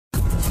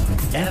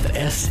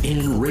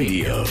FSN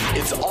Radio.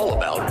 It's all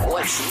about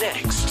what's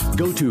next.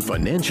 Go to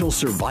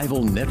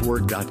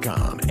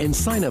financialsurvivalnetwork.com and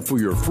sign up for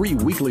your free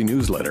weekly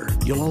newsletter.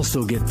 You'll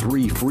also get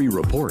 3 free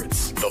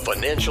reports. The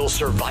Financial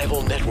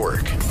Survival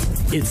Network.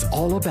 It's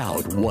all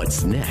about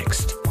what's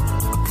next.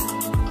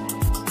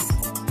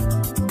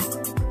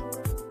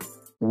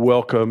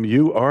 Welcome.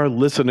 You are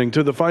listening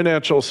to the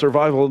Financial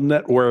Survival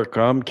Network.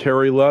 I'm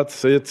Kerry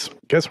Lutz.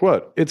 Guess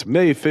what? It's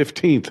May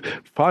 15th,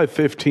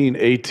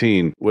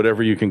 5/15/18.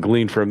 Whatever you can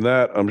glean from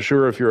that. I'm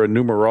sure if you're a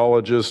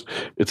numerologist,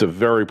 it's a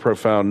very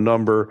profound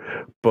number.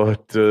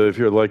 But if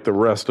you're like the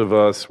rest of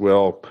us,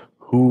 well,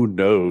 who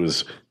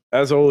knows?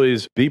 As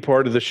always, be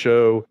part of the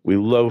show. We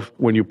love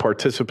when you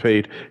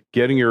participate.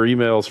 Getting your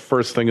emails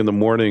first thing in the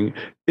morning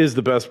is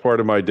the best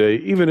part of my day.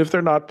 Even if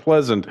they're not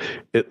pleasant,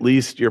 at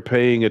least you're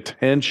paying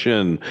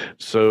attention.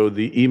 So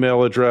the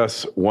email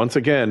address, once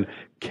again,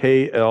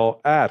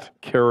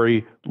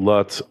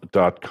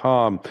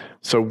 kl@kerrylutz.com.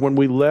 So when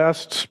we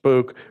last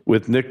spoke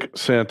with Nick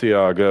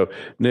Santiago,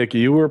 Nick,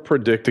 you were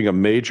predicting a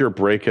major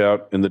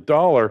breakout in the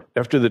dollar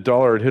after the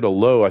dollar had hit a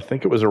low. I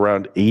think it was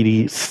around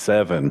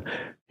 87.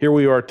 Here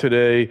we are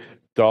today,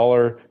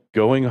 dollar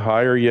going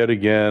higher yet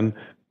again.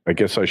 I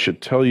guess I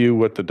should tell you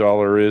what the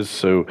dollar is,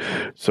 so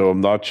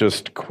I'm not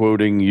just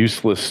quoting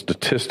useless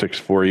statistics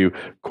for you.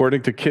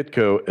 According to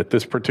Kitco, at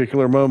this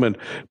particular moment,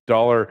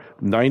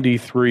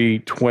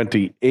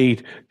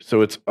 $93.28,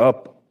 so it's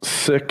up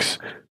 6,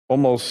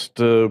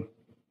 almost,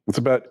 it's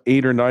about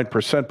 8 or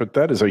 9%, but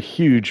that is a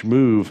huge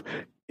move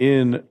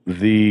in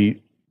the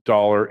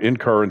dollar in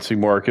currency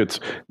markets.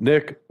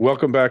 Nick,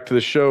 welcome back to the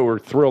show. We're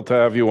thrilled to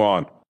have you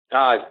on.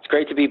 It's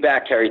great to be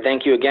back, Terry.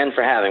 Thank you again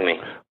for having me.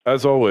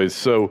 As always.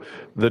 So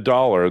the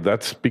dollar,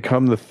 that's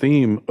become the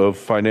theme of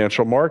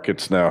financial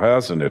markets now,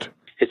 hasn't it?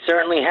 It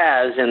certainly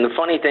has. And the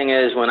funny thing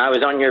is, when I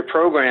was on your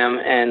program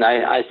and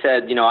I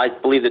said, I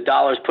believe the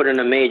dollar's put in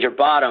a major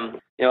bottom,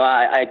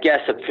 I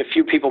guess a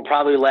few people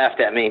probably laughed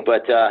at me.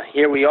 But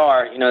here we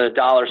are, the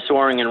dollar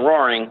soaring and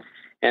roaring,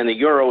 and the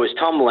euro is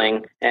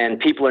tumbling, and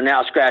people are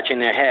now scratching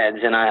their heads.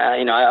 And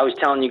I was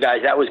telling you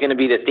guys that was going to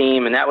be the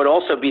theme, and that would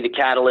also be the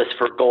catalyst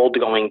for gold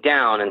going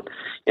down. And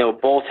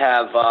both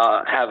have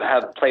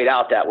played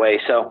out that way.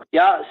 So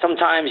yeah,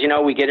 sometimes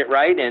we get it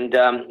right, and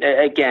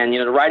again,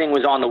 the writing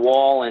was on the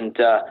wall, and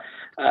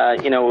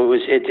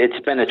it's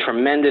been a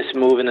tremendous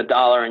move in the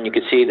dollar, and you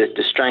can see that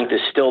the strength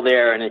is still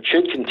there, and it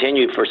should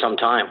continue for some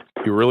time.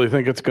 You really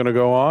think it's going to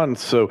go on?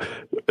 So,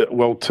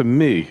 well, to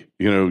me,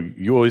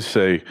 you always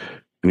say,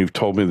 and you've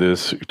told me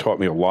this, you taught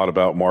me a lot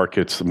about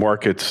markets. The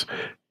markets,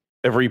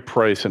 every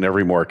price in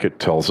every market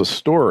tells a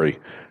story.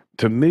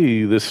 To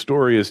me, this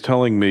story is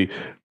telling me,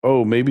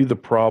 maybe the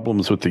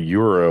problems with the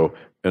euro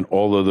and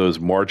all of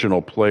those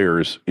marginal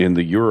players in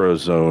the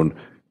Eurozone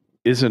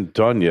isn't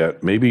done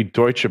yet. Maybe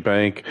Deutsche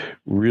Bank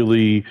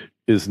really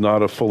is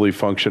not a fully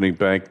functioning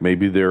bank.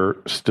 Maybe they're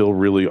still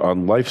really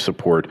on life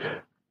support.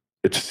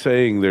 It's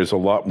saying there's a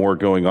lot more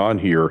going on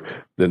here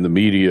than the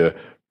media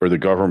or the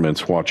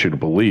governments want you to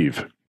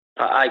believe.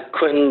 I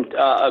couldn't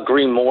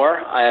agree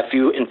more. If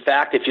you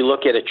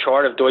look at a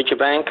chart of Deutsche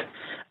Bank,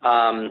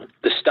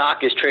 the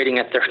stock is trading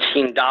at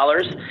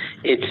 $13.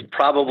 It's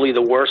probably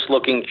the worst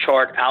looking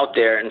chart out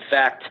there. In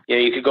fact,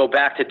 you could go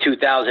back to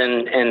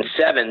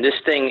 2007. This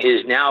thing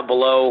is now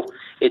below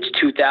its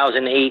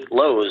 2008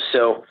 lows.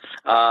 So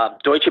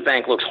Deutsche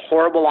Bank looks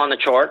horrible on the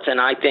charts, and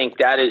I think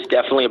that is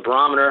definitely a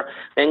barometer.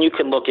 Then you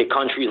can look at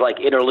countries like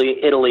Italy.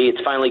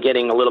 It's finally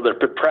getting a little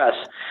bit of press,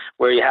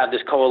 where you have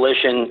this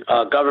coalition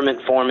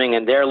government forming,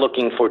 and they're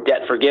looking for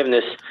debt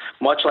forgiveness,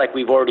 much like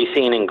we've already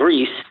seen in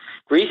Greece.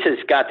 Greece has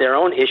got their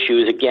own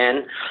issues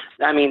again.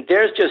 I mean,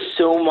 there's just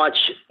so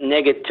much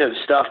negative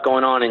stuff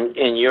going on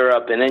in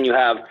Europe, and then you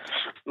have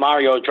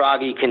Mario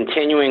Draghi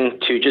continuing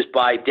to just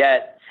buy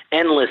debt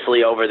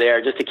endlessly over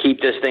there just to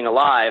keep this thing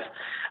alive.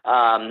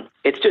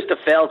 It's just a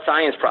failed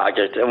science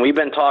project, and we've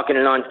been talking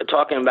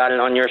about it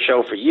on your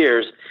show for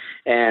years.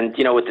 And,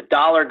 with the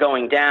dollar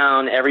going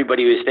down,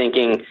 everybody was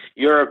thinking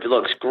Europe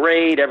looks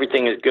great,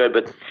 everything is good,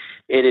 but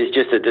it is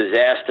just a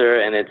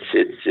disaster, and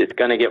it's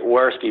going to get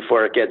worse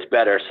before it gets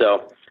better.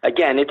 So,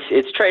 again,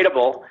 it's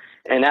tradable,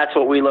 and that's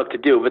what we look to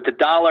do. But the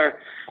dollar,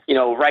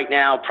 right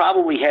now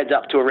probably heads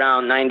up to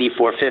around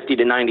 94.50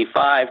 to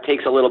 95,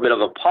 takes a little bit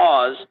of a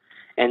pause.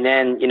 And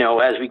then,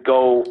 as we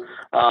go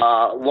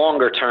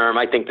longer term,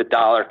 I think the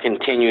dollar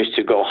continues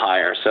to go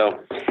higher. So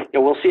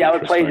we'll see how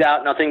it plays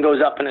out. Nothing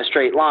goes up in a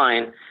straight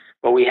line,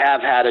 but we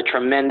have had a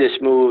tremendous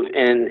move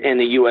in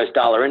the U.S.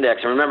 dollar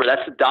index. And remember,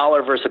 that's the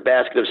dollar versus a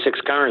basket of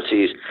 6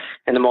 currencies.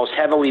 And the most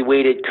heavily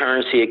weighted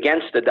currency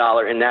against the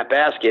dollar in that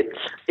basket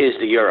is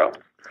the euro.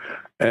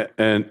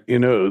 And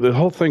the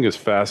whole thing is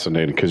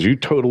fascinating because you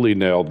totally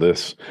nailed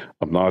this.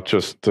 I'm not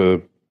just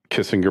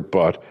kissing your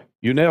butt.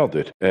 You nailed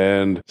it.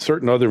 And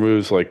certain other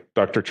moves like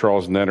Dr.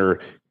 Charles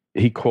Nenner,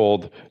 he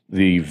called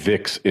the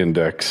VIX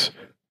index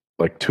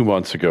like 2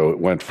 months ago. It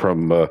went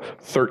from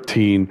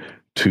 13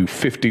 to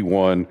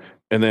 51,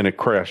 and then it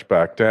crashed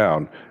back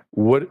down.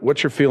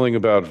 What's your feeling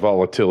about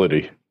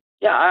volatility?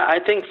 Yeah, I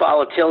think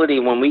volatility,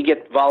 when we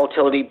get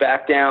volatility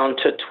back down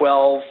to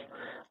 12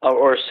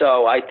 or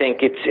so, I think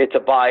it's a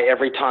buy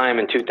every time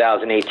in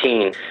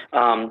 2018.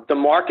 The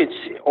markets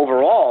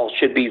overall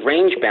should be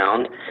range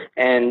bound,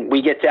 and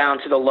we get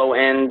down to the low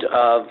end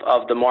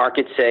of the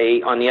market,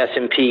 say on the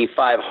S&P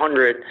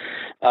 500.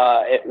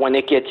 When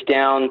it gets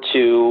down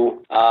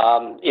to,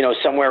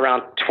 somewhere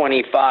around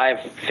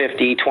 25,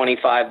 50,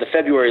 25, the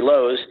February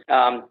lows,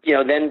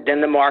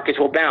 then the markets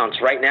will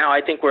bounce. Right now,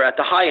 I think we're at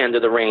the high end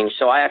of the range,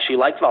 so I actually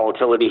like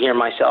volatility here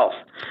myself.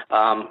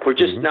 We're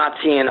just not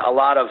seeing a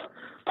lot of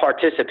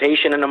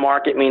participation in the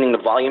market, meaning the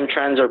volume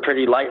trends are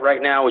pretty light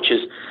right now, which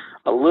is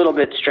a little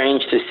bit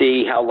strange to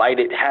see how light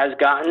it has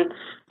gotten.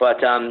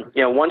 But,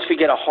 once we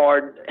get a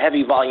hard,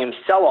 heavy volume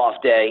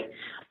sell-off day,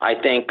 I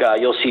think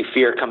you'll see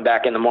fear come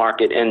back in the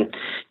market. And,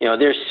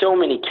 there's so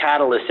many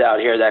catalysts out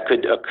here that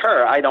could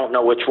occur. I don't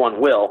know which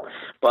one will,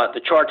 but the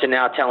charts are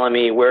now telling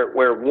me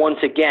we're once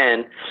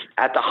again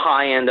at the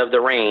high end of the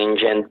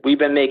range, and we've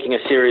been making a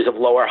series of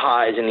lower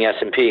highs in the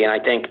S&P, and I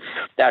think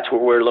that's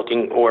what we're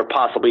looking or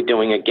possibly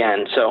doing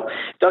again. So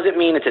it doesn't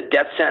mean it's a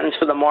death sentence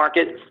for the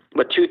market,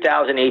 but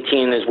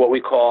 2018 is what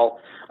we call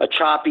a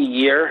choppy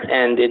year,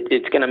 and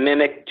it's going to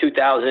mimic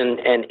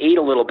 2008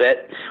 a little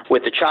bit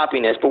with the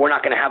choppiness, but we're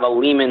not going to have a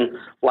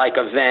Lehman-like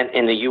event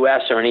in the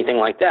U.S. or anything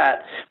like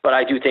that. But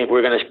I do think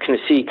we're going to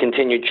see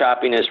continued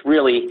choppiness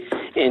really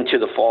into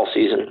the fall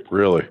season.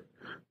 Really?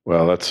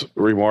 Well, that's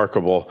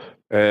remarkable.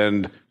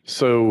 And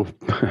so,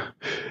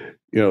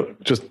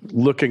 just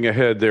looking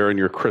ahead there in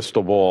your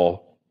crystal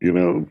ball,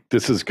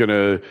 this is going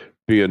to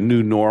be a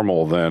new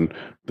normal than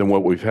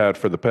what we've had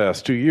for the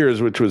past 2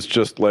 years, which was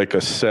just like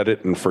a set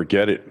it and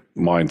forget it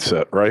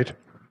mindset, right?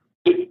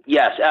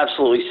 Yes,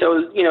 absolutely.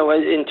 So,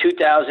 in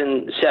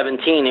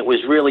 2017, it was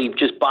really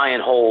just buy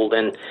and hold,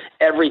 and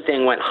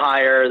everything went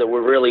higher. There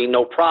were really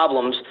no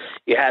problems.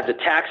 You had the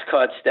tax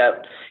cuts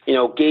that,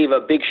 gave a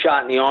big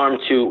shot in the arm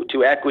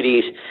to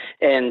equities.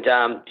 And,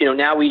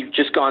 now we've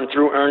just gone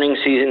through earnings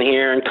season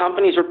here, and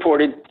companies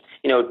reported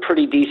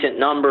pretty decent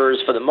numbers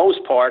for the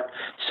most part.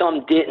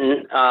 Some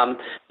didn't,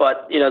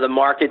 but, the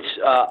markets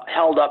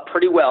held up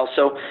pretty well.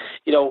 So,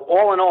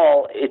 all in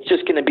all, it's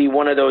just going to be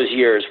one of those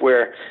years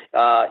where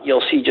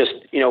you'll see just,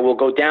 we'll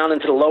go down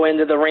into the low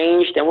end of the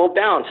range, then we'll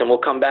bounce, and we'll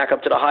come back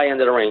up to the high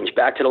end of the range,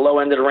 back to the low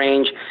end of the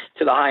range,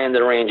 to the high end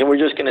of the range. And we're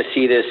just going to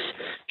see this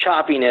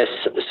choppiness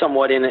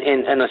somewhat in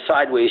a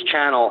sideways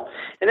channel.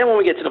 And then when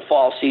we get to the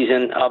fall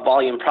season,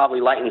 volume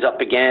probably lightens up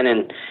again,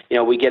 and,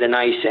 we get a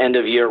nice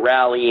end-of-year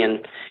rally,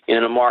 and,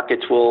 the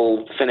markets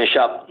will finish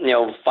up,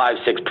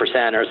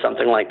 5-6% or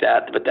something like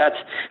that. But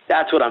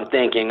that's what I'm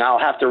thinking. I'll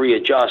have to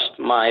readjust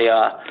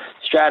my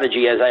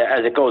strategy as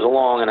it goes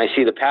along, and I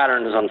see the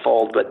patterns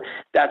unfold. But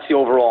that's the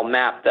overall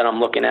map that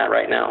I'm looking at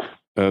right now.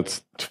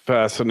 That's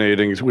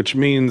fascinating, which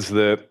means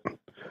that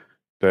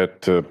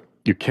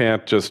you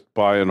can't just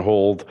buy and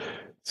hold.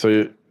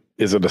 So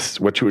is it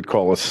what you would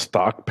call a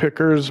stock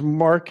picker's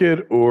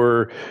market,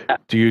 or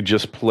do you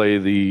just play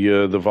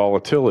the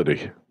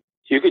volatility?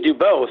 You could do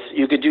both.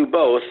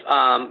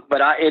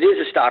 But it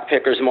is a stock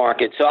picker's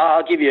market. So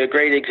I'll give you a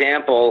great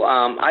example.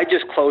 I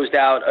just closed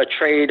out a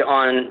trade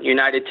on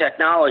United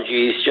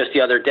Technologies just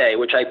the other day,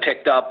 which I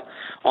picked up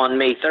on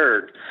May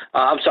 3rd.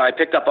 I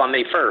picked up on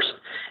May 1st.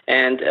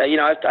 And,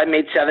 I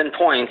made 7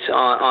 points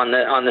on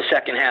the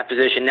second half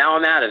position. Now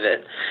I'm out of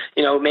it.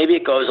 Maybe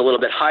it goes a little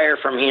bit higher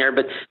from here,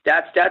 but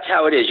that's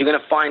how it is. You're going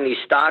to find these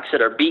stocks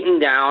that are beaten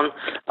down,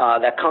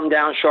 that come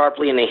down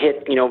sharply, and they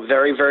hit,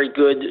 very, very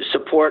good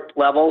support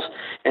levels.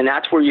 And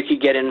that's where you could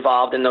get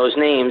involved in those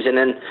names. And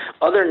then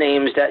other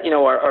names that,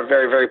 are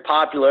very, very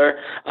popular,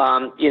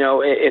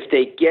 if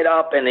they get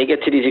up and they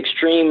get to these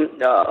extreme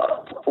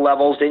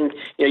levels, then,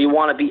 you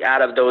want to be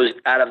out of those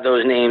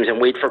names and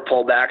wait for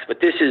pullbacks.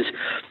 But this is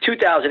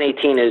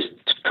 2018 is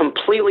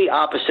completely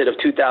opposite of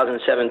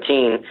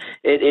 2017.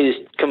 It is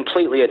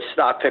completely a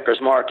stock picker's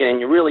market,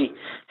 and you really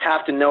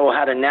have to know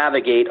how to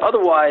navigate.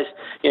 Otherwise,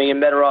 you're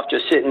better off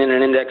just sitting in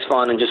an index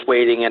fund and just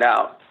waiting it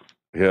out.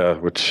 Yeah,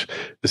 which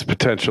is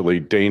potentially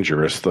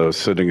dangerous, though,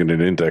 sitting in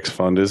an index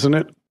fund, isn't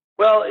it?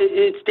 Well,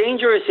 it's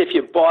dangerous if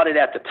you bought it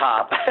at the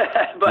top,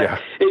 but yeah.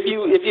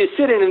 if you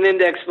sit in an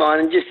index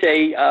fund and just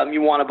say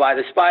you want to buy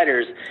the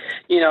spiders,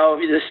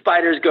 the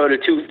spiders go to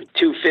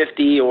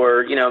 250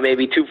 or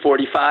maybe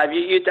 245.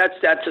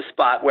 That's a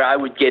spot where I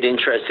would get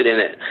interested in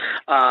it.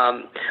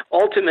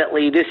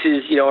 Ultimately, this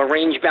is a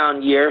range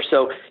bound year,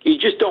 so you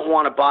just don't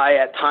want to buy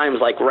at times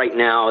like right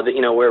now,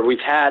 where we've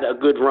had a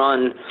good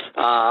run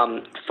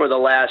for the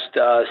last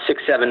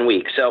 6-7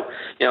 weeks. So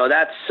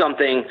that's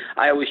something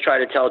I always try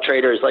to tell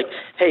traders, like,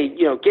 hey,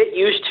 get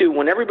used to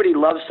when everybody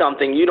loves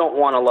something, you don't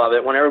want to love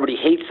it. When everybody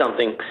hates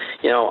something,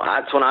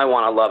 that's when I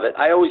want to love it.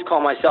 I always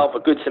call myself a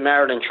good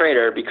Samaritan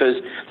trader, because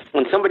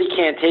when somebody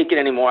can't take it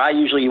anymore, I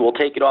usually will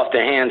take it off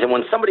their hands. And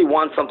when somebody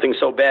wants something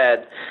so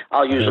bad,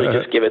 I'll usually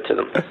just give it to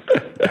them.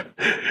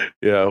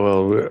 Yeah,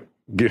 well,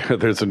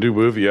 there's a new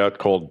movie out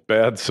called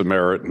Bad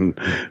Samaritan.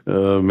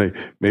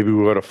 Maybe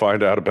we want to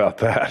find out about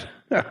that.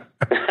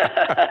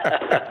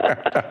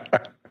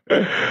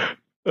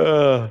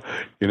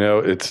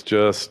 It's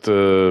just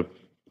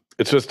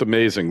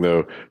amazing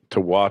though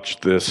to watch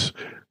this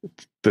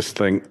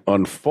thing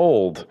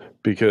unfold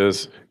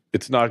because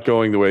it's not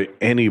going the way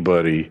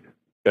anybody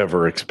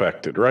ever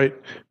expected, right?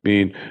 I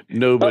mean,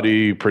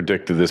 nobody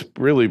predicted this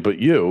really, but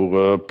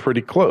you,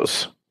 pretty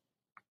close.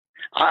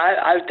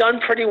 I've done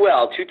pretty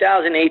well.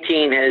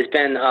 2018 has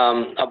been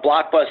a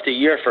blockbuster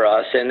year for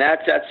us, and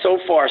that's so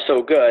far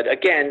so good.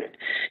 Again,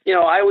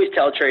 I always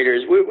tell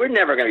traders we're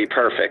never going to be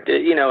perfect.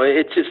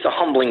 It's just a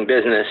humbling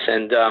business,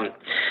 and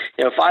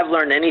if I've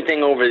learned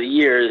anything over the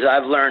years,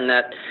 I've learned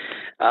that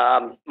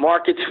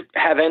markets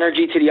have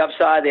energy to the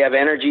upside, they have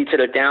energy to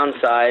the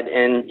downside,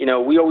 and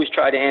we always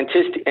try to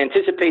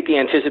anticipate the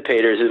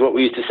anticipators, is what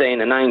we used to say in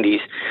the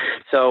 90s.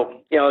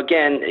 So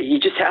again, you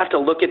just have to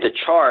look at the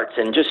charts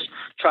and just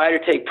try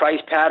to take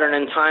price, pattern,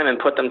 and time and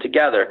put them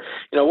together.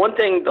 One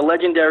thing the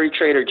legendary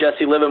trader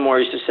Jesse Livermore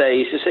used to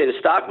say the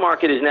stock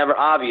market is never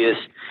obvious.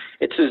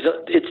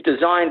 It's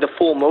designed to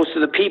fool most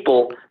of the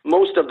people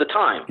most of the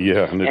time.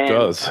 Yeah, and it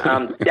does.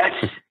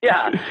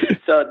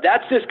 So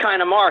that's this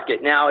kind of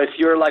market. Now, if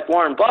you're like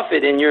Warren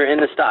Buffett and you're in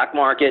the stock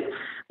market,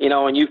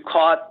 and you've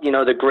caught,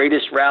 the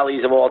greatest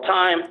rallies of all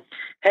time,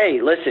 hey,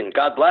 listen,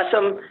 God bless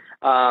him.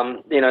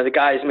 The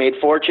guy's made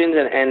fortunes,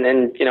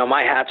 and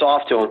my hat's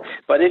off to him.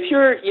 But if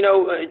you're,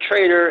 a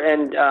trader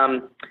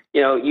and,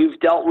 you've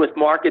dealt with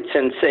markets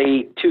since,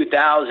 say,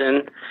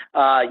 2000,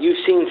 you've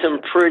seen some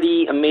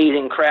pretty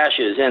amazing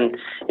crashes. And,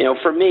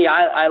 for me,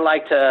 I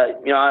like to,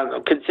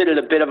 I'm considered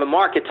a bit of a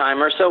market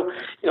timer. So,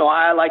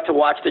 I like to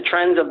watch the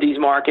trends of these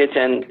markets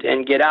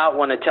and get out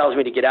when it tells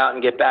me to get out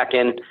and get back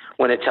in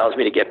when it tells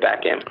me to get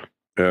back in.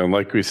 And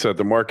like we said,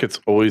 the market's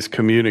always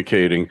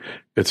communicating.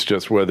 It's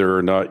just whether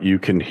or not you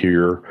can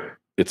hear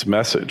its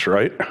message,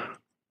 right?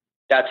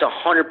 That's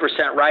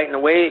 100% right. And the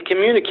way it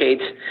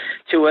communicates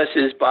to us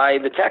is by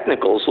the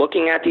technicals,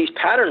 looking at these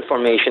pattern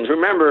formations.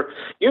 Remember,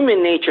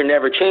 human nature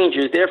never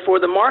changes, therefore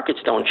the markets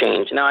don't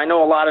change. Now, I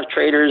know a lot of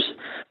traders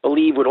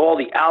believe with all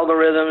the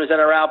algorithms that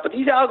are out, but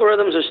these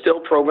algorithms are still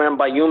programmed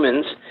by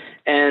humans,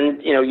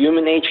 and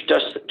human nature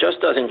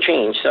just doesn't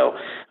change. So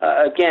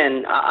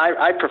again,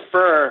 I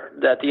prefer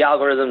that the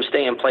algorithms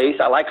stay in place.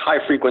 I like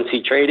high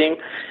frequency trading,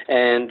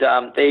 and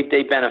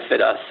they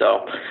benefit us.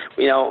 So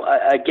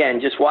again,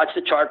 just watch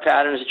the chart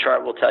patterns. The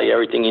chart will tell you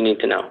everything you need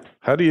to know.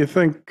 How do you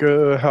think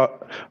how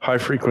high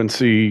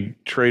frequency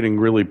trading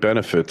really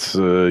benefits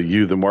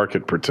you, the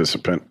market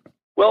participant?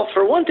 Well,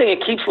 for one thing,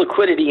 it keeps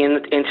liquidity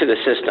into the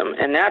system,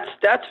 and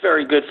that's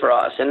very good for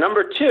us. And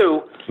number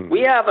two,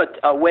 we have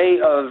a way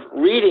of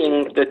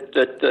reading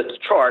the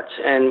charts,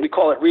 and we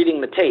call it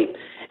reading the tape.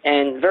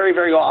 And very,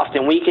 very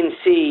often we can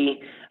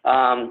see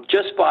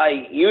just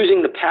by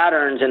using the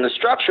patterns and the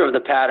structure of the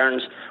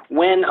patterns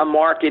when a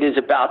market is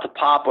about to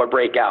pop or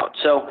break out.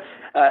 So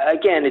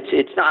again,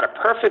 it's not a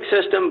perfect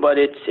system, but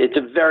it's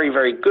a very,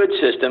 very good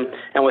system.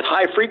 And with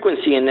high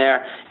frequency in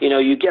there,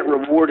 you get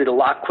rewarded a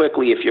lot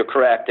quickly if you're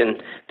correct,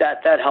 and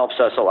that helps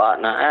us a lot.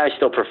 And I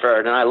still prefer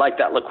it, and I like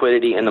that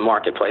liquidity in the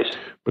marketplace.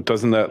 But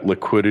doesn't that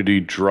liquidity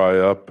dry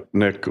up,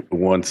 Nick,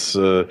 once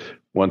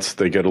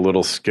they get a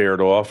little scared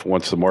off,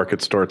 once the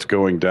market starts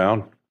going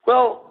down?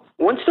 Well,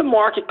 once the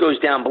market goes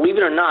down, believe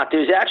it or not,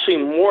 there's actually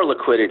more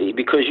liquidity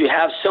because you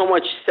have so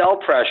much sell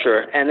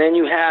pressure, and then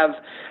you have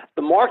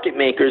the market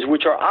makers,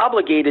 which are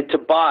obligated to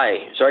buy,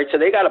 right? So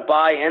they got to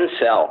buy and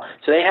sell.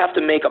 So they have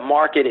to make a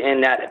market in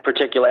that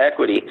particular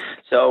equity.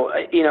 So,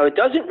 it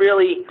doesn't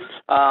really,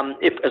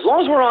 as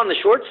long as we're on the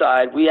short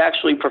side, we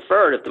actually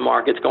prefer it if the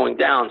market's going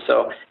down.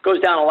 So it goes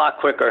down a lot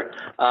quicker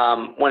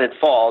when it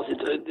falls.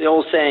 The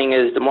old saying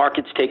is the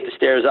markets take the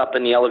stairs up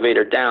and the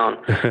elevator down.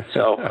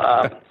 So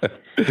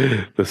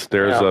the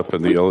stairs up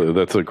and the elevator,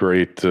 that's a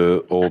great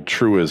old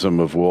truism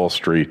of Wall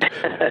Street.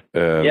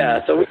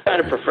 Yeah, so we kind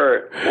of prefer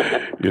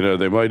it.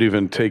 They might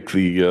even take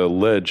the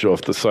ledge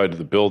off the side of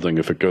the building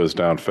if it goes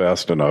down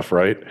fast enough,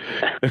 right?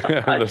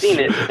 I've seen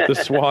it. The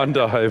swan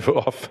dive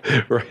off,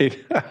 right?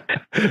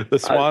 The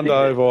swan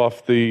dive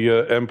off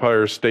the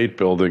Empire State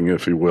Building,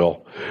 if you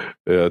will.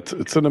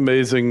 It's an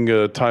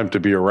amazing time to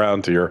be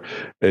around here.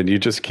 And you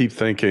just keep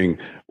thinking,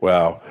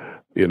 wow,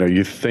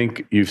 you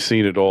think you've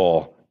seen it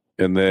all.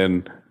 And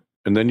then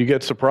you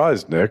get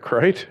surprised, Nick,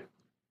 right?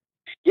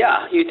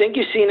 Yeah, you think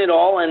you've seen it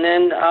all, and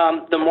then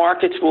the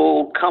markets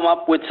will come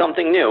up with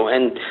something new.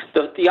 And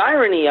the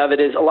irony of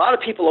it is a lot of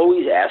people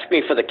always ask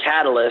me for the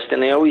catalyst,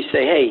 and they always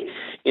say, hey,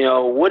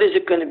 what is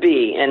it going to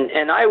be?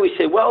 And I always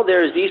say, well,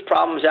 there's these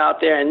problems out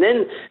there. And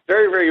then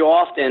very, very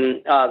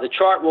often the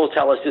chart will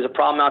tell us there's a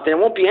problem out there. It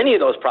won't be any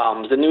of those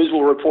problems. The news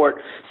will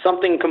report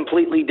something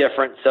completely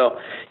different. So,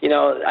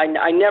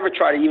 I never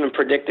try to even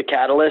predict the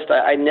catalyst.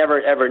 I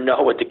never, ever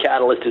know what the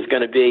catalyst is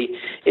going to be.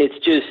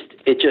 It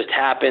just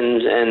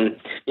happens. And,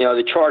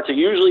 the charts are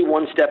usually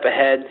one step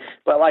ahead.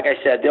 But like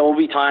I said, there will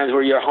be times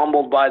where you're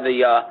humbled by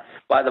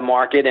the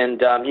market,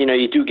 and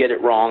you do get it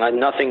wrong.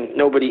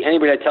 Anybody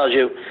that tells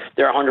you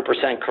they're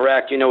 100%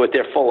 correct, you know what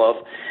they're full of,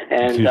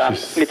 and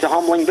it's a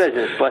humbling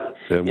business. But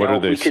what are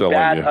they if you could selling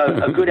bat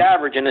you? a good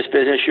average in this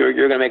business, you're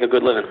going to make a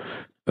good living.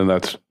 And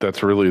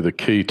that's really the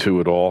key to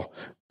it all.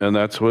 And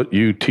that's what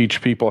you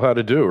teach people how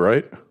to do,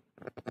 right?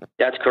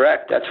 That's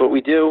correct. That's what we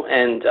do.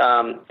 And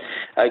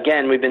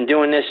again, we've been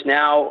doing this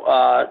now.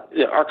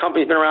 Our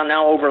company's been around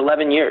now over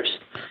 11 years.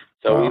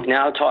 So We've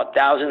now taught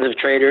thousands of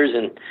traders.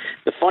 And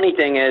the funny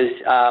thing is,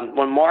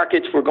 when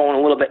markets were going a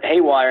little bit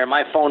haywire,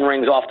 my phone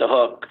rings off the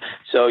hook.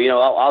 So,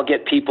 I'll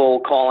get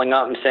people calling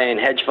up and saying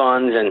hedge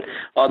funds and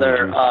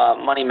other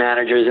money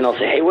managers, and they'll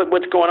say, hey,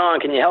 what's going on?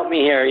 Can you help me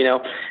here?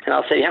 And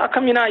I'll say, how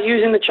come you're not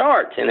using the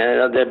charts? And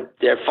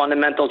they're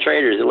fundamental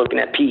traders. They're looking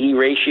at PE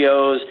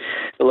ratios.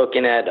 They're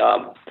looking at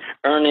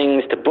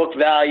earnings to book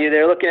value.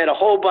 They're looking at a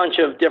whole bunch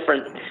of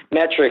different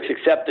metrics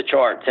except the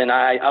charts. And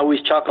I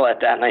always chuckle at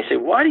that. And I say,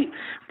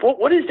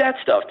 what does that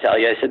stuff tell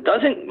you? I said,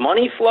 doesn't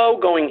money flow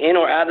going in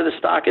or out of the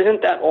stock,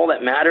 isn't that all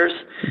that matters?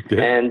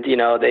 Yeah. And,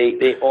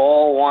 they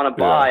all want to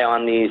buy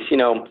on these,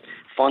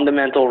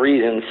 fundamental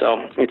reasons.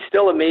 So it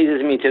still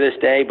amazes me to this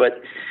day,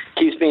 but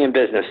keeps me in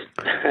business.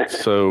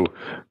 So,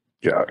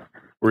 yeah,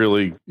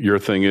 really your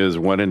thing is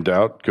when in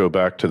doubt, go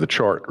back to the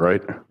chart,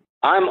 right?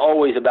 I'm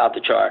always about the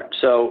chart.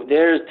 So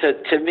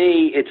to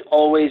me, it's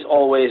always,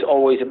 always,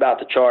 always about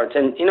the charts.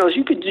 And,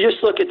 you could just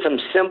look at some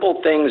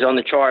simple things on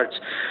the charts,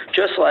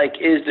 just like,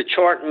 is the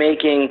chart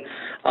making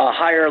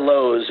higher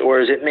lows or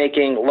is it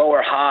making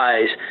lower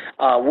highs?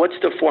 What's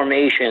the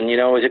formation?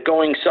 Is it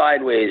going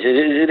sideways?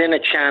 Is it in a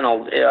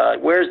channel?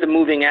 Where's the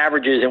moving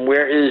averages and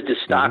where is the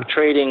stock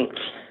trading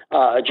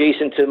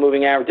adjacent to the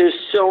moving average? There's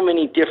so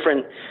many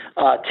different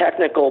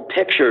technical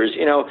pictures.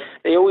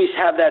 They always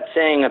have that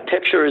saying, a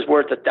picture is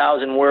worth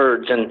 1,000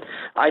 words, and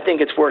I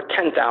think it's worth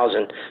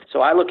 10,000.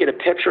 So I look at a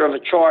picture of a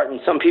chart, and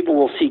some people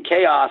will see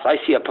chaos. I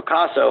see a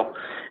Picasso.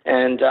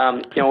 And,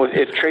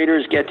 if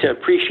traders get to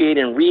appreciate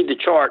and read the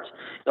charts,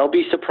 they'll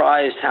be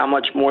surprised how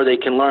much more they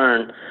can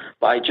learn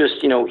by just,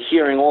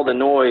 hearing all the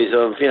noise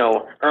of,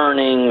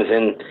 earnings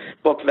and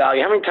book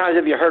value. How many times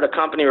have you heard a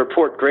company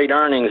report great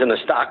earnings and the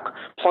stock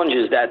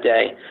plunges that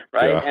day,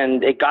 right? Yeah.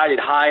 And they guided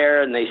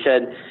higher and they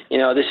said,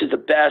 this is the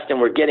best and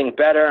we're getting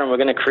better and we're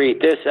going to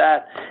create this,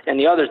 that, and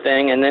the other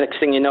thing. And the next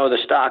thing you know, the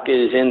stock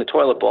is in the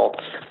toilet bowl.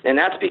 And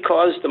that's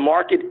because the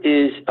market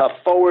is a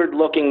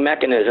forward-looking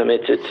mechanism.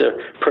 It's a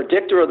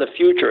predictor of the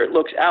future. It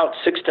looks out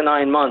 6 to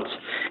 9 months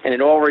and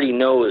it already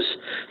knows.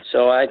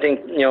 So I think,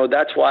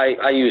 that's why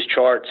I use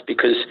charts,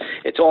 because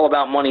it's all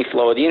about money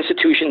flow. Are the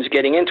institutions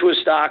getting into a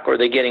stock or are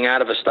they getting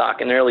out of a stock?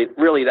 And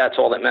really that's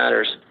all that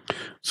matters.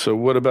 So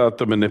what about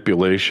the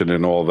manipulation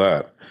and all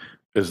that?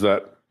 Does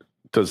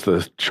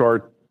the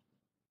chart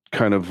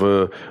kind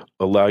of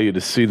allow you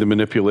to see the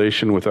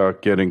manipulation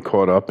without getting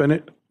caught up in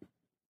it?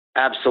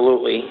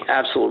 Absolutely.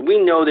 Absolutely.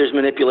 We know there's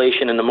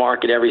manipulation in the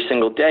market every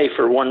single day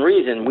for one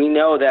reason. We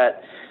know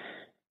that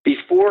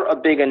before a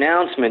big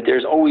announcement,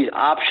 there's always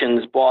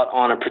options bought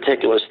on a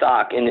particular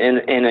stock in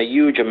a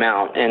huge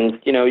amount. And,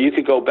 you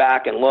could go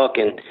back and look,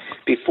 and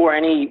before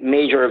any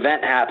major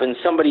event happens,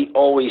 somebody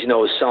always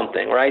knows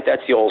something, right?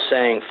 That's the old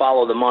saying,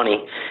 follow the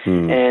money.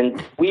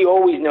 And we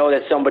always know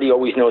that somebody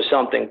always knows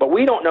something, but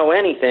we don't know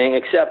anything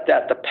except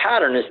that the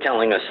pattern is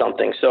telling us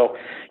something. So,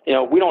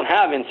 we don't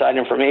have inside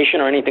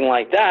information or anything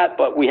like that,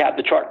 but we have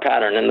the chart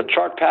pattern. And the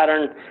chart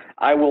pattern,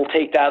 I will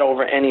take that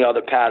over any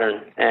other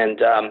pattern.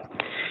 And,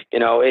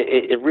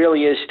 it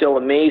really is still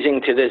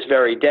amazing to this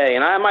very day.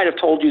 And I might have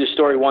told you the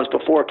story once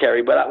before,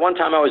 Kerry, but at one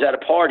time I was at a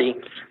party,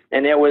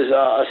 and there was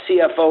a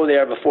CFO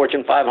there of a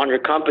Fortune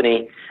 500 company.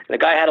 And the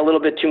guy had a little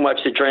bit too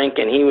much to drink,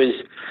 and he was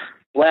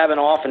blabbing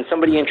off, and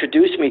somebody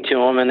introduced me to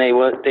him, and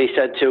they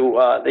said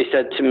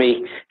to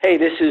me, hey,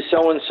 this is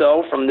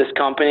so-and-so from this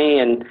company,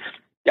 and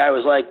guy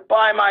was like,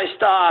 buy my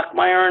stock.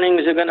 My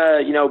earnings are going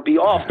to, be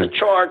off the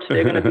charts.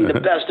 They're going to be the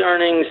best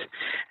earnings.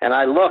 And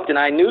I looked, and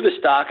I knew the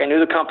stock. I knew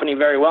the company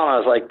very well. And I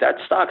was like, that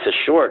stock's a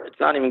short. It's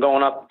not even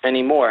going up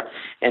anymore.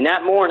 And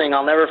that morning,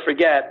 I'll never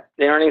forget,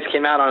 the earnings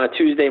came out on a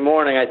Tuesday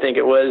morning, I think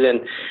it was,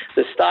 and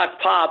the stock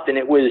popped, and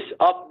it was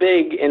up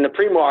big in the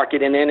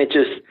pre-market, and then it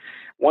just,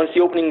 once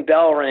the opening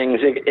bell rings,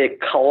 it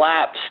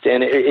collapsed,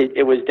 and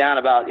it was down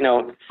about,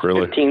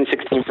 really? 15,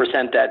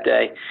 16% that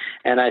day.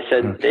 And I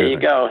said, okay, there you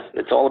go.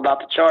 It's all about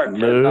the chart. It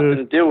has nothing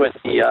to do with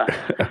the,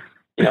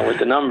 with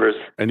the numbers.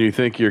 And you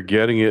think you're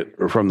getting it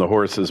from the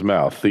horse's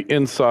mouth. The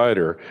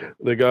insider,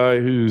 the guy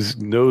who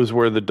knows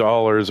where the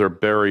dollars are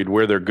buried,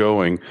 where they're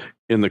going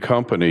in the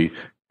company,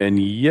 and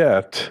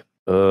yet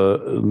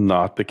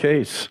not the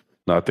case.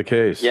 Not the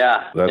case.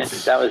 Yeah,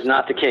 that was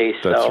not the case.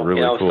 That's so,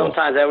 really cool.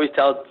 Sometimes I always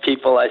tell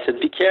people, I said,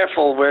 be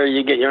careful where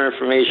you get your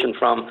information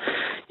from.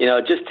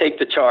 Just take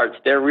the charts.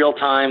 They're real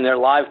time, they're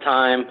live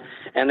time,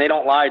 and they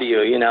don't lie to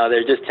you.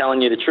 They're just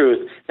telling you the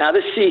truth. Now,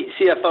 this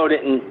CFO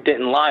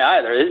didn't lie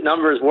either. His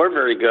numbers were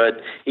very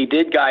good. He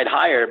did guide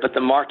higher, but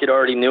the market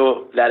already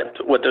knew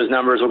what those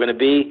numbers were going to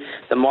be.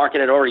 The market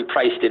had already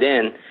priced it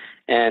in.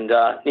 And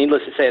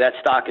needless to say, that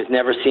stock has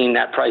never seen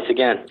that price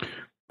again.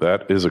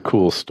 That is a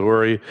cool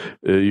story.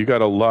 You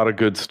got a lot of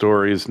good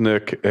stories,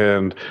 Nick,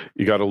 and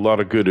you got a lot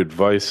of good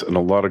advice and a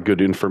lot of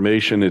good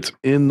information. It's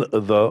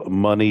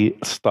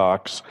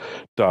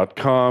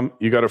inthemoneystocks.com.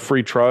 You got a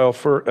free trial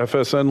for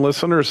FSN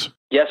listeners?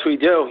 Yes, we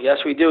do. Yes,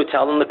 we do.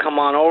 Tell them to come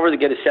on over to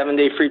get a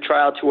 7-day free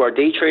trial to our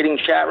day trading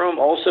chat room,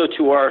 also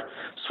to our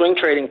swing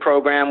trading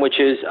program, which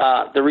is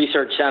the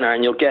Research Center.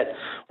 And you'll get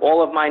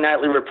all of my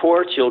nightly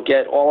reports. You'll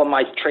get all of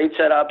my trade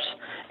setups.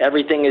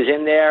 Everything is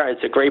in there.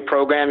 It's a great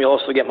program. You'll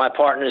also get my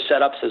partner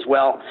setups as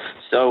well.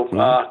 So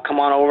come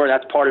on over.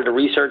 That's part of the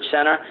Research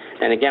Center.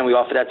 And again, we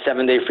offer that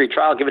 7-day free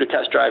trial. Give it a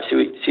test drive.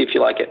 See if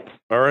you like it.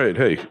 All right.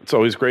 Hey, it's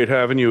always great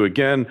having you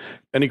again.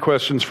 Any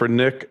questions for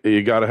Nick?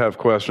 You got to have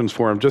questions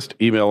for him. Just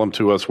email them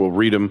to us. We'll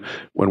read them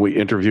when we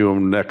interview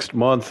him next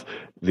month.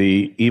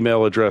 The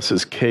email address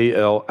is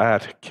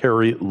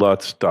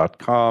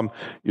kl@kerrylutz.com.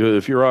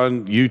 If you're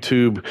on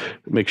YouTube,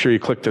 make sure you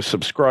click the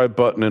subscribe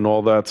button and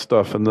all that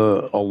stuff and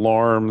the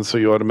alarm so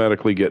you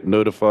automatically get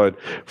notified.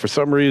 For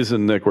some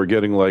reason, Nick, we're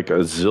getting like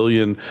a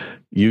zillion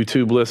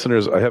YouTube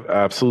listeners. I have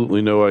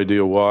absolutely no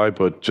idea why,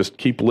 but just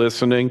keep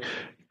listening,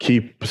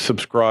 keep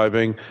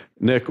subscribing.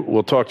 Nick,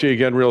 we'll talk to you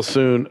again real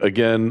soon.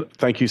 Again,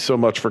 thank you so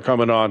much for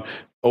coming on.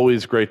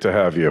 Always great to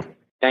have you.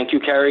 Thank you,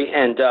 Kerry,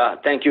 and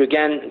thank you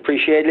again.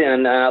 Appreciate it,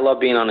 and I love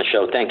being on the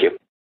show. Thank you.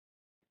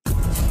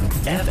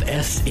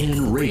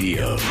 FSN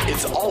Radio.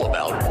 It's all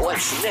about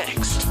what's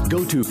next.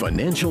 Go to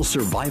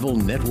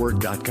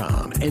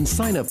financialsurvivalnetwork.com and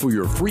sign up for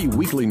your free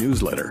weekly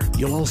newsletter.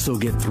 You'll also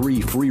get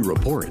 3 free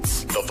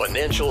reports. The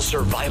Financial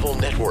Survival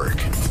Network.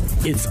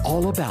 It's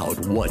all about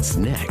what's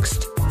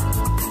next.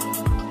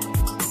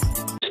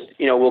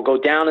 We'll go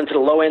down into the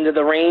low end of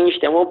the range,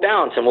 then we'll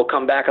bounce, and we'll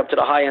come back up to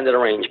the high end of the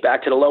range,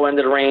 back to the low end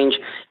of the range,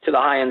 to the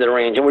high end of the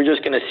range. And we're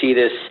just going to see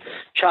this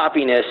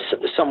choppiness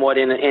somewhat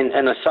in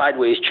a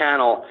sideways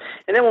channel.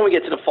 And then when we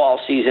get to the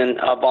fall season,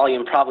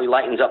 volume probably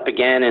lightens up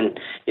again, and,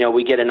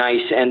 we get a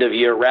nice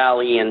end-of-year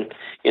rally, and,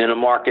 the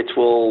markets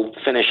will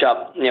finish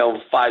up,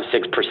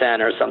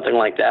 5-6% or something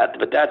like that.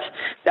 But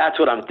that's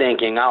what I'm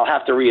thinking. I'll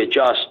have to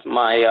readjust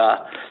my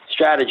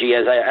strategy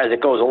as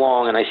it goes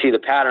along, and I see the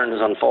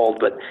patterns unfold.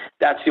 But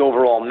that's the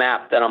overall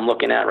map that I'm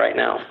looking at right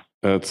now.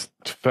 That's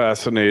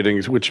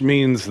fascinating, which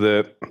means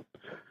that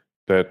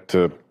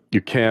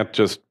you can't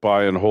just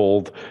buy and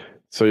hold.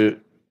 So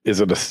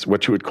is it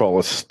what you would call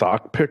a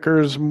stock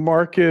picker's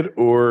market,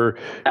 or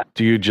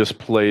do you just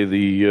play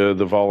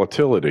the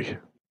volatility?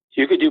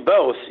 You could do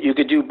both.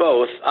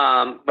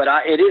 But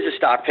it is a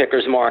stock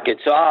picker's market.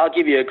 So I'll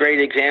give you a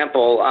great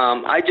example.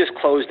 I just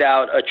closed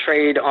out a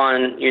trade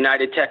on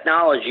United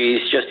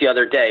Technologies just the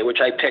other day,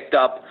 which I picked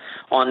up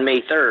on May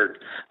 3rd.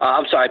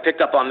 I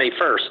picked up on May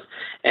 1st.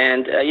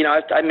 And,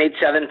 I made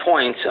 7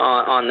 points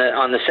on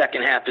the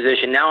second half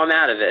position. Now I'm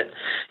out of it.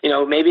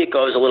 Maybe it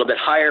goes a little bit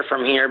higher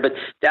from here, but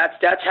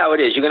that's how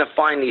it is. You're going to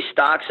find these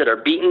stocks that are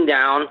beaten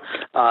down,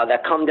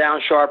 that come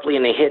down sharply,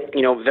 and they hit,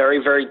 very,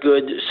 very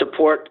good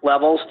support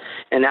levels.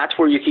 And that's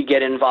where you could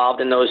get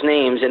involved in those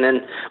names. And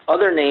then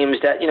other names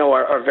that,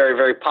 are very,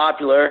 very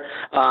popular,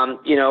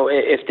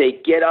 if they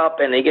get up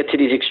and they get to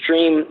these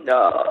extreme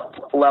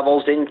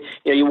levels, then,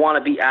 you want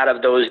to be out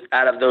of those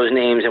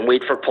names and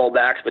wait for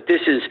pullbacks. But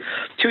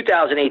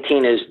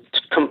 2018 is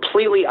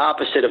completely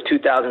opposite of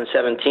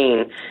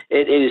 2017.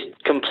 It is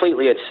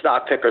completely a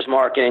stock picker's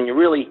market, and you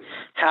really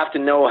have to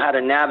know how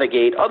to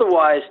navigate.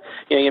 Otherwise,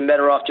 you're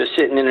better off just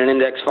sitting in an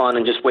index fund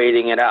and just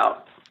waiting it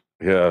out.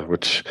 Yeah,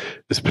 which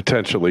is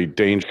potentially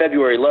dangerous.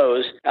 February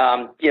lows,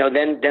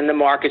 then the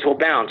markets will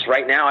bounce.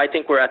 Right now, I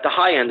think we're at the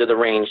high end of the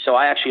range, so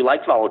I actually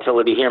like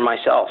volatility here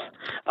myself.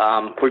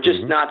 We're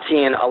just not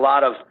seeing a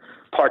lot of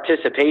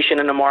participation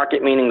in the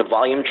market, meaning the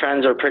volume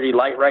trends are pretty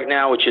light right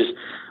now, which is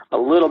a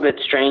little bit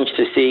strange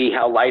to see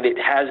how light it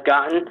has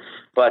gotten.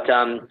 But,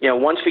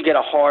 once we get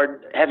a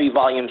hard, heavy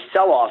volume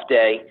sell-off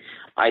day,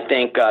 I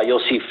think you'll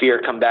see fear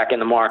come back in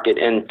the market.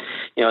 And,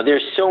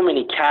 there's so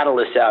many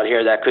catalysts out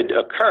here that could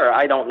occur.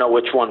 I don't know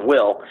which one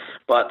will,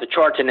 but the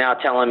charts are now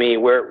telling me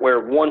we're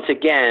once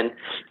again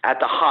at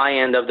the high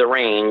end of the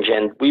range,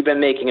 and we've been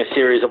making a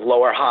series of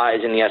lower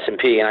highs in the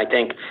S&P, and I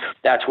think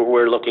that's what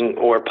we're looking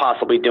or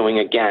possibly doing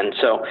again.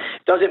 So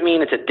it doesn't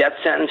mean it's a death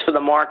sentence for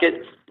the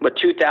market, but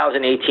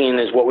 2018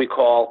 is what we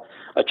call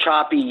a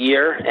choppy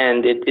year,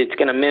 and it's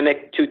going to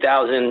mimic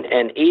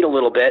 2008 a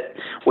little bit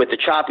with the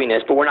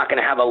choppiness, but we're not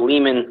going to have a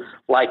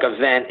Lehman-like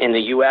event in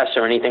the U.S.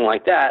 or anything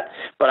like that.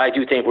 But I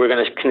do think we're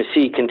going to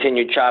see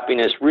continued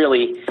choppiness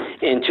really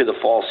into the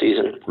fall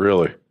season.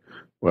 Really?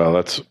 Well,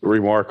 that's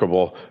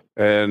remarkable.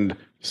 And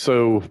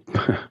so,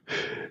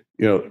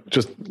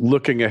 just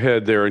looking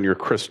ahead there in your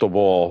crystal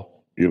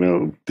ball,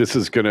 this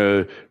is going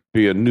to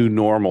be a new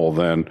normal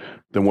than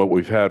what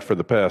we've had for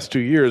the past 2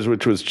 years,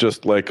 which was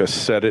just like a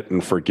set it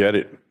and forget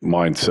it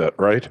mindset,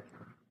 right?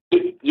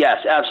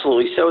 Yes,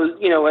 absolutely. So,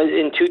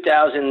 in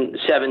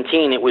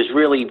 2017, it was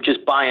really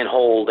just buy and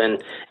hold,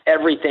 and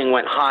everything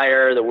went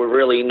higher. There were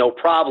really no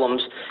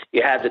problems.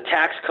 You had the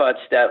tax cuts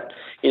that,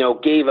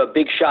 gave a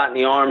big shot in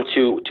the arm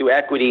to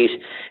equities.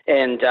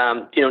 And,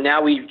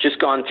 now we've just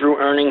gone through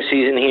earnings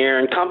season here,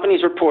 and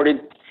companies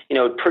reported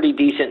pretty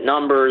decent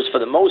numbers for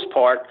the most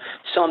part.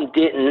 Some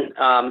didn't,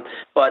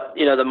 but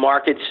the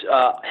markets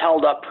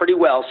held up pretty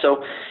well.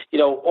 So,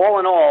 all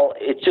in all,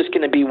 it's just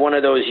going to be one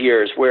of those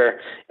years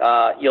where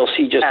you'll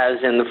see just as.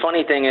 And the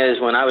funny thing is,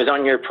 when I was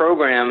on your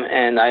program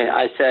and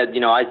I said,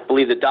 I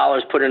believe the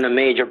dollar's put in a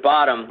major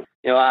bottom.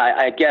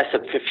 I guess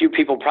a few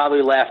people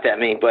probably laughed at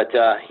me, but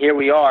here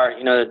we are.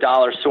 The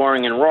dollar's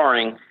soaring and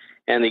roaring,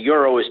 and the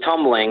euro is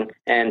tumbling,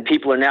 and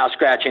people are now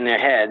scratching their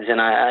heads.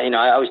 And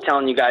I was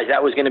telling you guys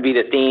that was going to be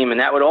the theme, and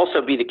that would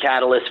also be the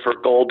catalyst for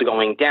gold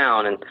going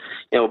down. And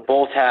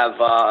both have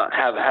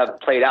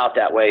played out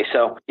that way.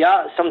 So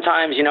yeah,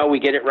 sometimes we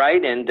get it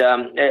right, and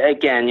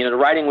again, the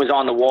writing was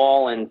on the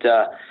wall, and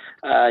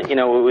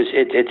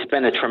it's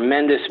been a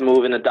tremendous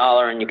move in the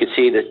dollar, and you can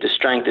see that the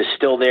strength is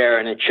still there,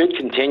 and it should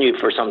continue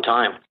for some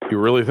time. You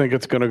really think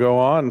it's going to go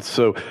on?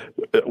 So,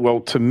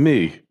 well, to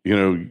me,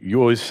 you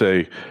always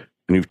say,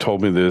 and you've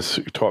told me this,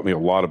 you taught me a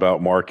lot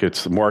about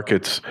markets. The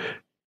markets,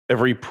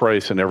 every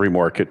price in every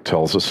market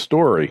tells a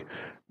story.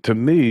 To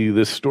me,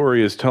 this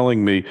story is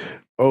telling me,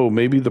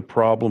 maybe the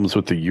problems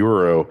with the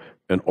euro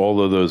and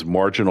all of those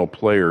marginal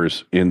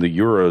players in the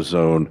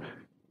Eurozone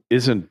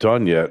isn't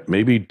done yet.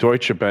 Maybe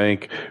Deutsche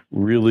Bank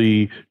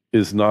really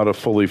is not a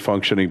fully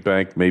functioning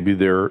bank. Maybe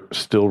they're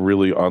still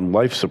really on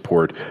life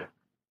support.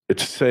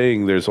 It's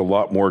saying there's a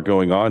lot more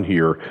going on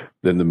here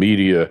than the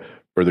media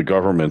or the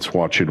governments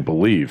want you to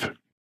believe.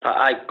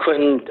 I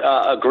couldn't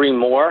agree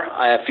more.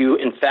 If you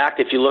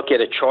look at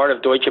a chart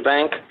of Deutsche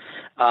Bank,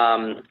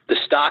 the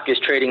stock is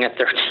trading at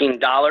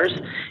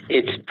 $13.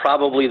 It's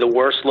probably the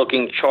worst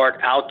looking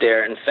chart out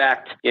there. In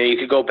fact, you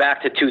could go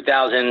back to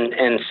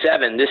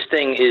 2007. This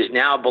thing is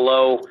now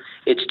below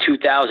its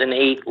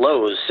 2008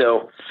 lows.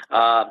 So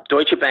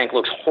Deutsche Bank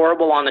looks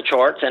horrible on the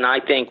charts, and I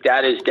think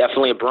that is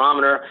definitely a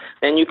barometer.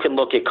 Then you can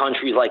look at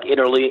countries like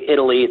Italy.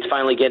 It's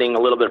finally getting a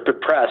little bit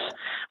of press,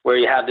 where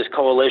you have this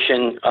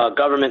coalition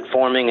government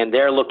forming, and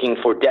they're looking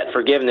for debt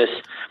forgiveness,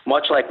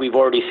 much like we've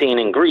already seen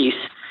in Greece.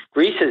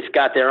 Greece has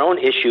got their own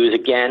issues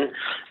again.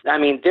 I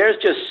mean, there's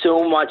just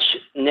so much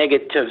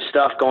negative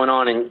stuff going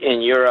on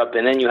in Europe.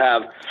 And then you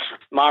have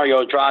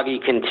Mario Draghi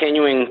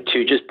continuing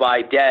to just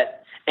buy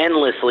debt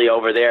endlessly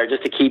over there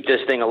just to keep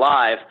this thing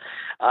alive.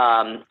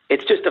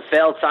 It's just a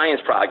failed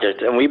science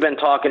project. And we've been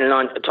talking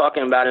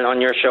about it on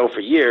your show for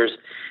years.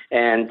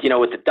 And,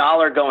 with the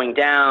dollar going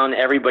down,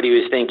 everybody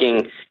was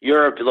thinking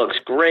Europe looks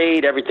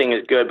great, everything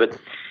is good, but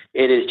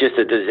it is just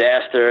a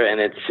disaster,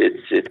 and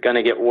it's going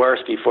to get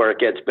worse before it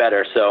gets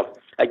better. So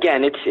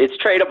again, it's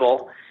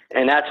tradable,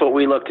 and that's what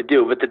we look to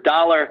do. But the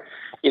dollar,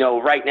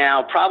 right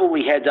now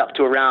probably heads up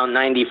to around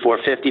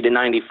 94.50 to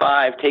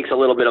 95, takes a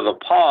little bit of a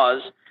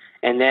pause,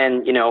 and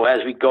then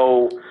as we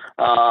go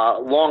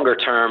longer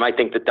term, I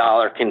think the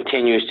dollar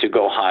continues to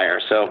go higher.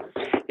 So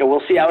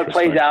we'll see how it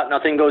plays out.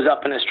 Nothing goes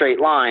up in a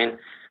straight line.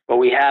 But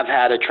we have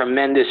had a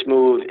tremendous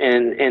move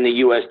in the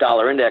U.S.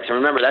 dollar index. And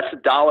remember, that's the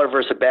dollar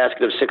versus a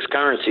basket of 6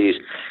 currencies.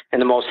 And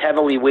the most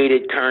heavily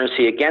weighted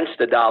currency against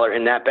the dollar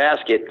in that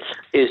basket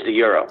is the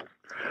euro.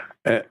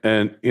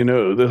 And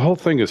the whole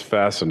thing is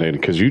fascinating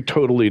because you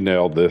totally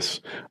nailed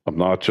this. I'm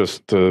not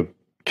just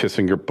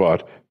kissing your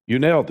butt. You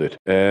nailed it.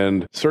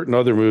 And certain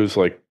other moves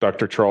like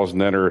Dr. Charles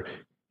Nenner,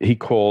 he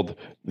called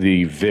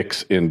the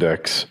VIX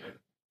index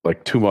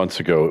like 2 months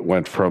ago. It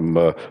went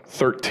from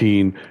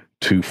 13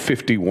 to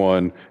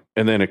 51.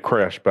 And then it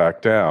crashed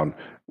back down.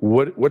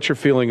 What's your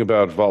feeling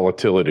about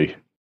volatility?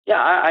 Yeah,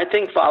 I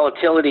think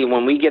volatility,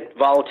 when we get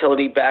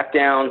volatility back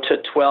down to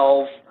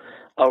 12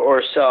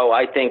 or so,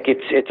 I think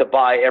it's a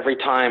buy every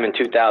time in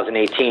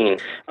 2018.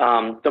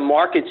 The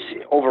markets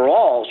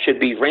overall should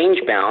be range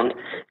bound,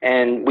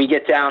 and we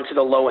get down to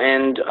the low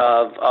end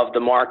of the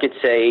market,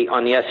 say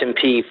on the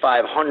S&P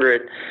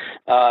 500,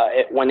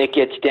 when it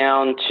gets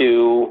down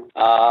to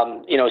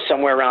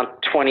somewhere around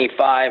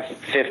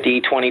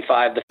 25.50,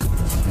 25.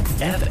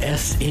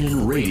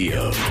 FSN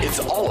Radio. It's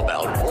all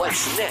about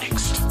what's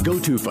next. Go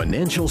to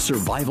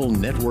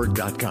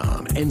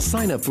financialsurvivalnetwork.com and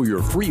sign up for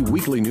your free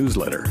weekly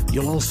newsletter.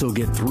 You'll also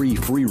get 3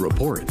 free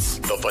reports.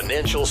 The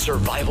Financial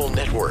Survival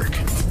Network.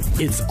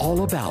 It's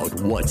all about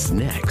what's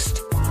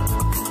next.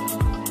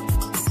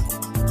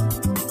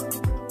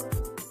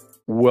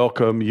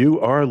 Welcome. You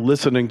are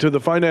listening to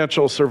the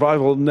Financial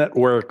Survival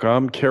Network.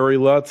 I'm Kerry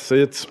Lutz.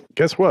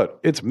 Guess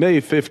what? It's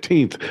May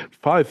 15th,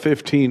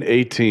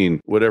 5/15/18.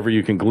 Whatever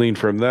you can glean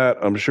from that.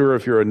 I'm sure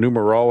if you're a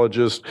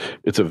numerologist,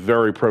 it's a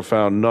very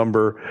profound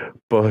number.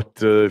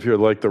 But if you're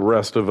like the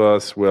rest of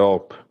us,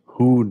 well,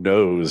 who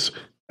knows?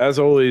 As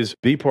always,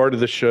 be part of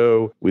the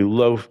show. We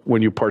love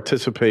when you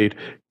participate.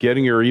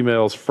 Getting your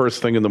emails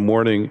first thing in the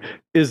morning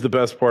is the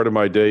best part of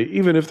my day.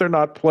 Even if they're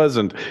not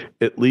pleasant,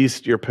 at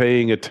least you're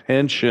paying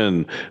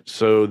attention.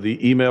 So the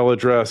email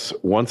address,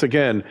 once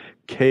again,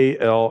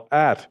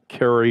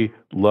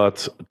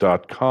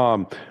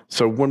 kl@kerrylutz.com.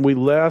 So when we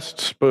last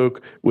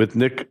spoke with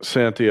Nick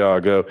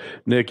Santiago,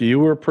 Nick, you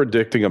were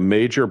predicting a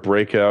major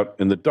breakout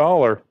in the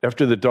dollar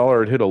after the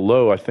dollar had hit a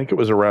low. I think it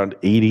was around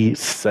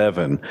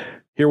 87.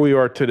 Here we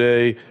are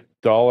today,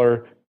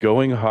 dollar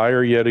going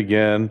higher yet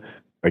again.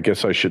 I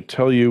guess I should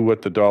tell you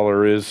what the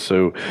dollar is,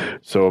 so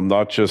I'm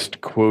not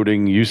just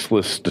quoting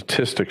useless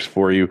statistics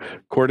for you.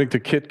 According to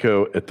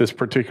Kitco, at this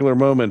particular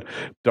moment,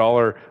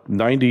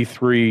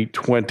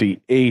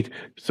 $93.28,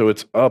 so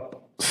it's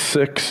up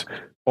 6,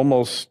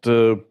 almost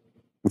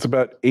it's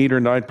about 8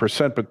 or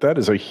 9%, but that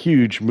is a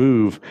huge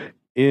move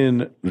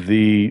in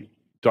the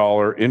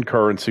dollar in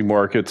currency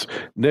markets.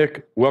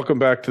 Nick, welcome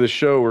back to the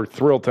show. We're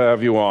thrilled to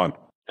have you on.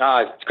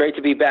 It's great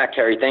to be back,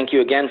 Terry. Thank you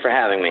again for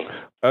having me.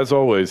 As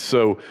always.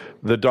 So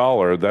the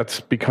dollar,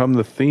 that's become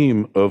the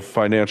theme of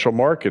financial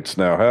markets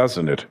now,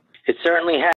 hasn't it? It certainly has.